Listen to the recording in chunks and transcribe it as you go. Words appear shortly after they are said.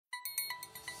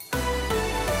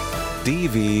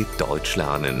DW Deutsch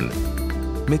lernen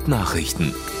mit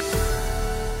Nachrichten.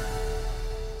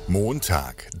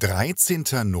 Montag, 13.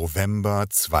 November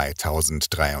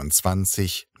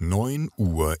 2023, 9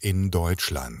 Uhr in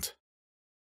Deutschland.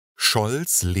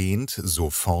 Scholz lehnt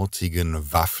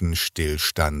sofortigen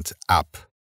Waffenstillstand ab.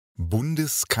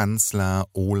 Bundeskanzler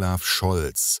Olaf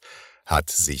Scholz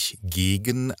hat sich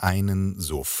gegen einen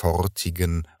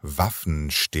sofortigen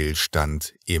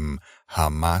Waffenstillstand im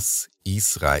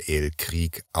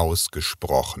Hamas-Israel-Krieg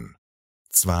ausgesprochen.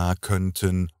 Zwar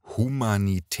könnten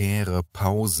humanitäre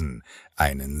Pausen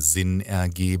einen Sinn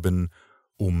ergeben,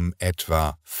 um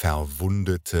etwa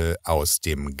Verwundete aus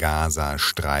dem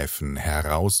Gazastreifen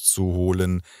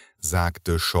herauszuholen,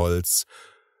 sagte Scholz,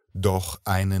 doch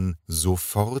einen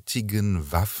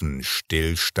sofortigen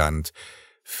Waffenstillstand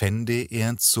fände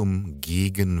er zum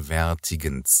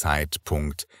gegenwärtigen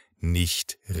Zeitpunkt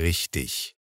nicht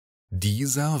richtig.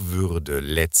 Dieser würde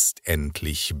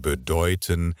letztendlich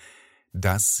bedeuten,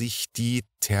 dass sich die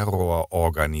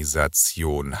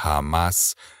Terrororganisation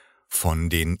Hamas von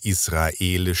den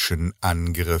israelischen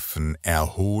Angriffen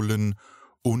erholen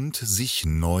und sich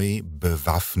neu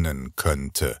bewaffnen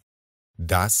könnte.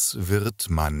 Das wird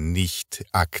man nicht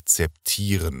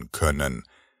akzeptieren können,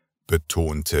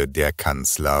 betonte der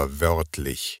Kanzler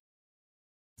wörtlich.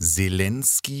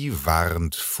 Selenskyj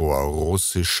warnt vor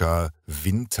russischer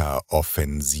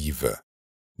Winteroffensive.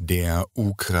 Der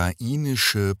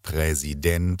ukrainische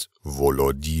Präsident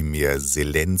Volodymyr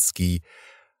Selenskyj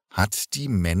hat die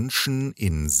Menschen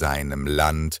in seinem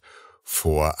Land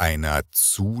vor einer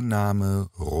Zunahme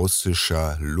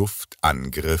russischer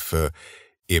Luftangriffe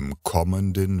im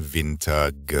kommenden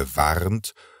Winter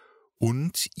gewarnt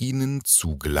und ihnen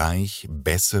zugleich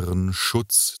besseren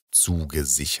Schutz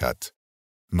zugesichert.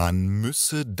 Man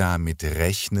müsse damit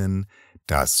rechnen,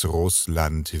 dass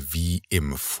Russland wie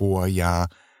im Vorjahr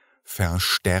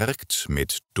verstärkt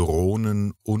mit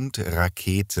Drohnen und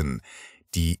Raketen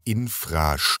die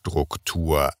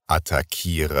Infrastruktur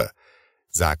attackiere,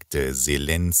 sagte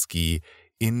Selenskyj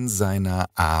in seiner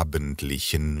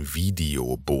abendlichen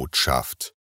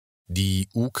Videobotschaft. Die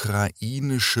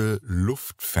ukrainische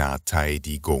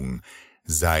Luftverteidigung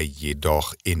sei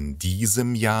jedoch in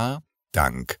diesem Jahr,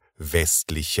 dank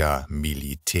westlicher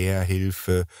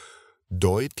Militärhilfe,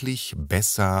 deutlich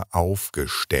besser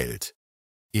aufgestellt.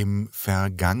 Im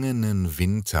vergangenen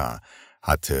Winter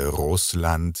hatte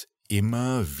Russland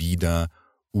immer wieder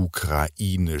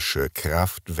ukrainische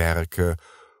Kraftwerke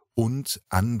und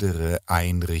andere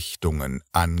Einrichtungen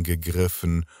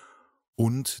angegriffen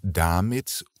und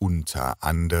damit unter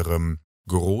anderem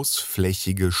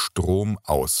großflächige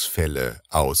Stromausfälle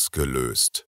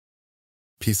ausgelöst.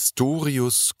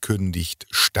 Pistorius kündigt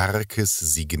starkes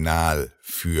Signal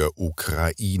für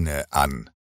Ukraine an.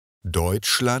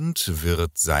 Deutschland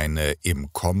wird seine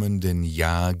im kommenden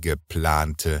Jahr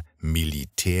geplante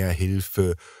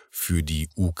Militärhilfe für die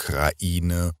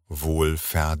Ukraine wohl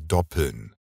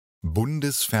verdoppeln.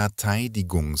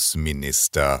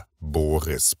 Bundesverteidigungsminister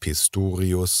Boris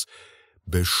Pistorius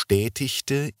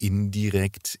bestätigte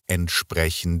indirekt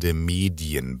entsprechende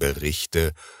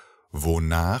Medienberichte,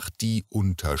 wonach die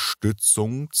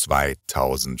Unterstützung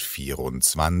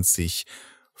 2024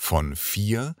 von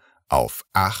 4 auf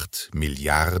 8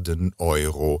 Milliarden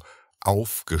Euro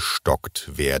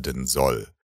aufgestockt werden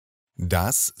soll.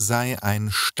 Das sei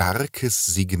ein starkes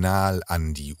Signal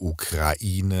an die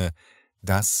Ukraine,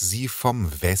 dass sie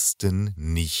vom Westen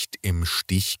nicht im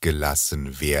Stich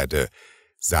gelassen werde,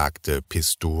 sagte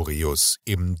Pistorius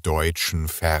im deutschen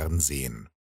Fernsehen.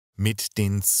 Mit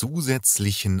den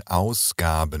zusätzlichen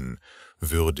Ausgaben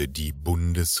würde die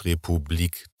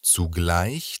Bundesrepublik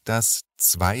zugleich das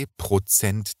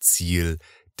 2%-Ziel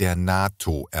der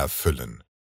NATO erfüllen.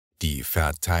 Die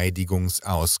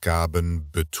Verteidigungsausgaben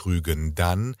betrügen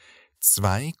dann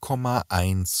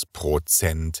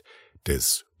 2,1%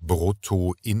 des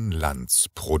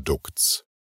Bruttoinlandsprodukts.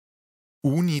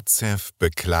 UNICEF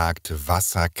beklagt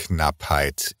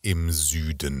Wasserknappheit im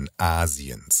Süden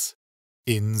Asiens.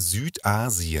 In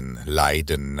Südasien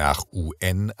leiden nach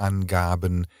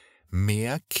UN-Angaben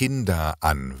mehr Kinder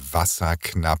an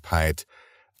Wasserknappheit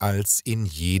als in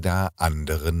jeder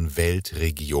anderen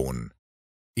Weltregion.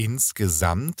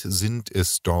 Insgesamt sind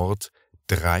es dort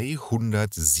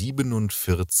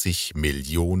 347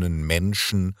 Millionen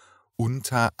Menschen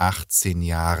unter 18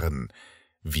 Jahren,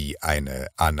 wie eine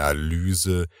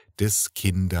Analyse des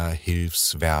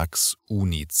Kinderhilfswerks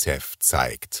UNICEF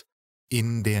zeigt.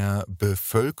 In der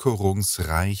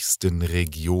bevölkerungsreichsten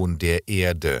Region der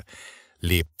Erde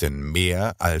lebten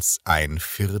mehr als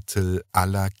 1/4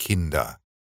 aller Kinder.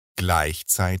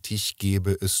 Gleichzeitig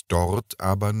gebe es dort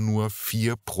aber nur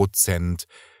 4%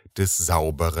 des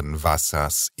sauberen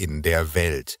Wassers in der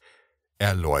Welt,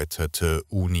 erläuterte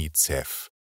UNICEF.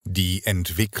 Die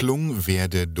Entwicklung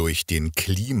werde durch den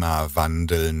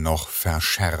Klimawandel noch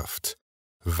verschärft.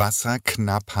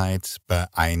 Wasserknappheit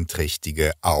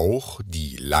beeinträchtige auch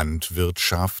die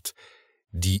Landwirtschaft,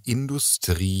 die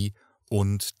Industrie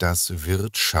und das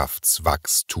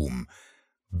Wirtschaftswachstum,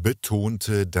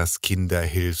 betonte das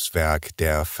Kinderhilfswerk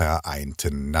der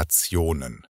Vereinten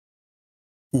Nationen.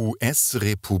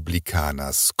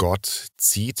 US-Republikaner Scott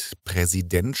zieht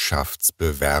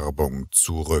Präsidentschaftsbewerbung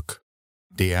zurück.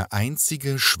 Der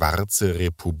einzige schwarze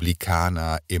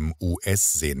Republikaner im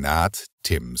US-Senat,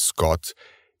 Tim Scott,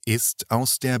 ist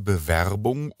aus der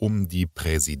Bewerbung um die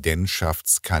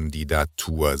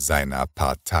Präsidentschaftskandidatur seiner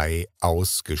Partei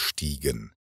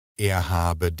ausgestiegen. Er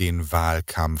habe den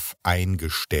Wahlkampf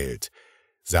eingestellt,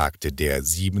 sagte der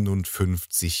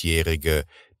 57-Jährige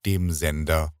dem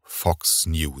Sender Fox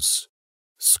News.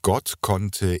 Scott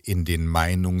konnte in den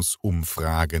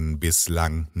Meinungsumfragen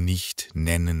bislang nicht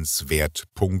nennenswert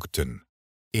punkten.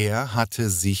 Er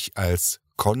hatte sich als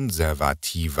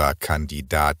konservativer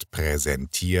Kandidat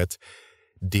präsentiert,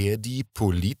 der die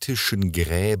politischen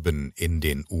Gräben in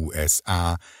den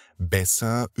USA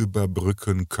besser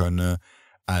überbrücken könne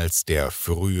als der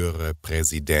frühere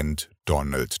Präsident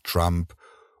Donald Trump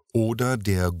oder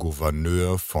der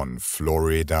Gouverneur von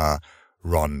Florida,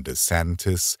 Ron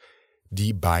DeSantis,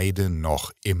 die beide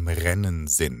noch im Rennen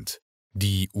sind.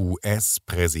 Die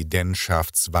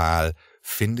US-Präsidentschaftswahl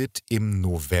findet im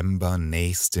November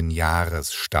nächsten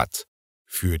Jahres statt.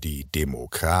 Für die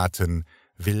Demokraten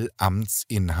will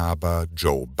Amtsinhaber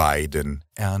Joe Biden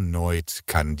erneut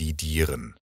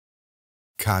kandidieren.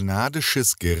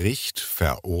 Kanadisches Gericht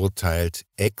verurteilt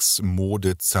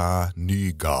Ex-Modezar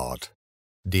Nygaard.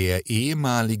 Der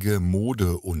ehemalige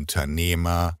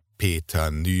Modeunternehmer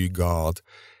Peter Nygaard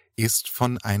ist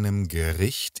von einem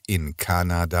Gericht in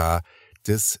Kanada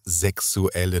des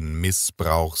sexuellen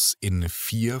Missbrauchs in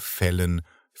 4 Fällen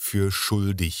für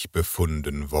schuldig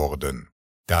befunden worden.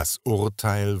 Das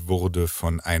Urteil wurde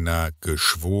von einer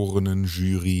geschworenen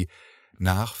Jury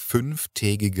nach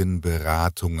 5-tägigen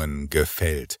Beratungen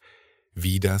gefällt,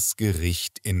 wie das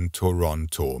Gericht in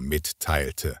Toronto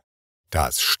mitteilte.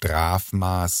 Das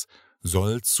Strafmaß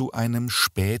soll zu einem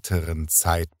späteren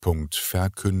Zeitpunkt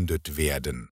verkündet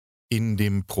werden. In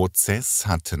dem Prozess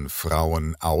hatten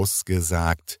Frauen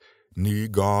ausgesagt,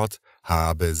 Nygaard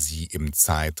habe sie im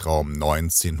Zeitraum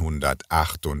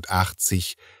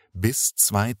 1988 bis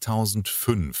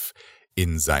 2005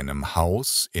 in seinem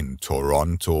Haus in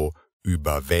Toronto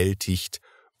überwältigt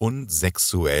und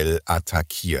sexuell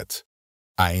attackiert.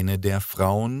 Eine der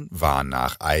Frauen war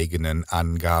nach eigenen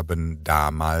Angaben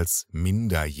damals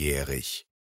minderjährig.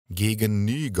 Gegen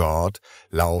Nygaard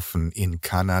laufen in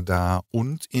Kanada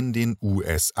und in den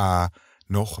USA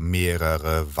noch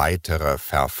mehrere weitere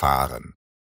Verfahren.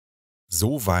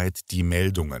 Soweit die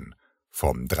Meldungen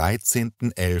vom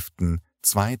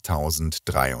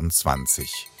 13.11.2023.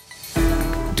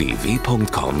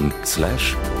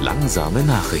 dw.com/langsame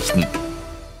Nachrichten